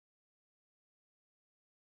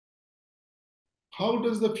How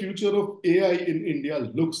does the future of AI in India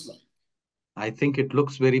looks like? I think it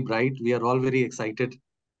looks very bright. We are all very excited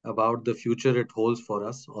about the future it holds for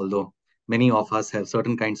us, although many of us have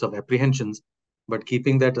certain kinds of apprehensions. But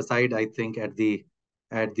keeping that aside, I think at the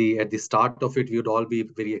start of it, we would all be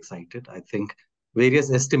very excited. I think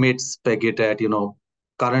various estimates peg it at,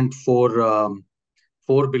 current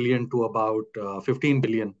 4 billion to about 15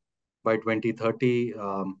 billion by 2030,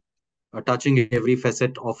 touching every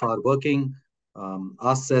facet of our working.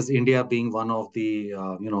 Us as India being one of the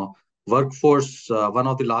workforce, one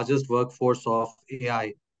of the largest workforce of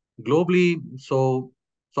AI globally. So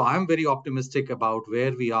I'm very optimistic about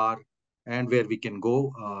where we are and where we can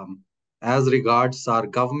go. As regards our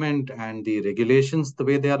government and the regulations, the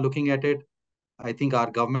way they are looking at it, I think our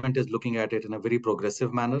government is looking at it in a very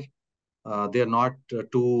progressive manner. They are not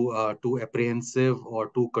too apprehensive or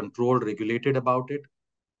too controlled, regulated about it.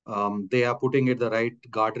 They are putting it the right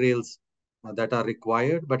guardrails that are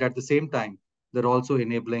required, but at the same time, they're also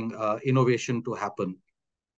enabling innovation to happen.